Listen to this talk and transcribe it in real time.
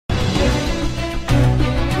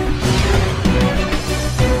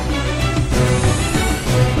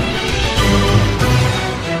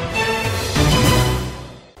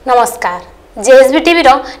नमस्कार JSB TV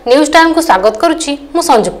रो news time को स्वागत करुच्ची मु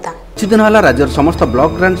संयुक्ता। किछि दिन हला राज्यर समस्त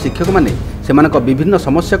ब्लॉक ग्रांट शिक्षक माने सेमानक विभिन्न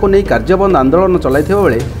समस्या को नहीं कार्यबंद आंदोलन चलाइथिबा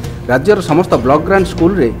बेले राज्यर समस्त ब्लॉक ग्रांट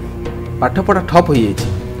स्कूल रे पाठपढ़ा ठप हो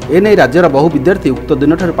जाइछि। एने राज्यर बहु विद्यार्थी उक्त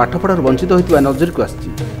दिन ठार पाठपढ़ार वंचित होइतिबा नजर को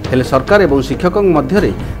आछि। हेले सरकार एवं शिक्षकों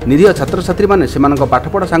मध्य निरीह छात्र छात्री माने सेमानक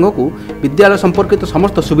पाठपढ़ा सांगकू विद्यालय संपर्कित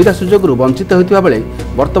समस्त सुविधा सुजोग वंचित होइतिबा बेले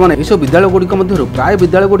वर्तमान एसो विद्यालय गुड़िक मध्यरु प्राय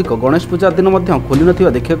विद्यालय गुड़िक गणेश पूजा दिन मध्य खोली नथिबा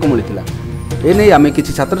देखिବାକୁ मिलिथिला। एने आमे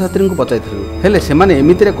किछि छात्र छात्री को पचाइथिलु हेले सेमाने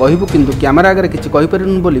एमितिरे कहिबु किंतु कैमरा आगे किछि कहि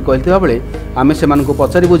परिनु बोली कहिथिबा बेले आमे सेमानकु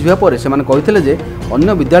पचारि बुझिबा परे सेमाने कहिथिले जे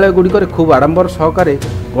अन्य विद्यालय गुड़िक खूब आडंबर सहकारे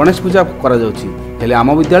गणेश पूजा करा जाउछि हेले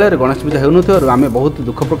आम विद्यालय गणेश पूजा हेउनथिबारु आमे बहुत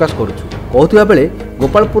दुख प्रकाश करूछु। कहथिबा बेले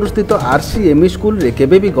गोपालपुर स्थित आरसीएमई स्कूल रे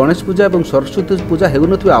केबे भी गणेश पूजा और सरस्वती पूजा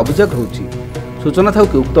हेउनथिबा अभियोग होउछि। सूचना था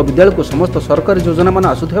कि उक्त विद्यालय को समस्त सरकारी योजना मान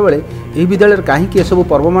आसुथिबा बेले एही विद्यालय काहींकि एसबु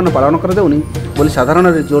पर्व मान पालन करा जाउनी बोली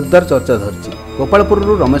साधारण जोरदार चर्चा धरिछि। गोपालपुर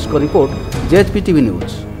रमेश को रिपोर्ट जेएचपी टीवी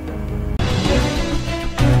न्यूज।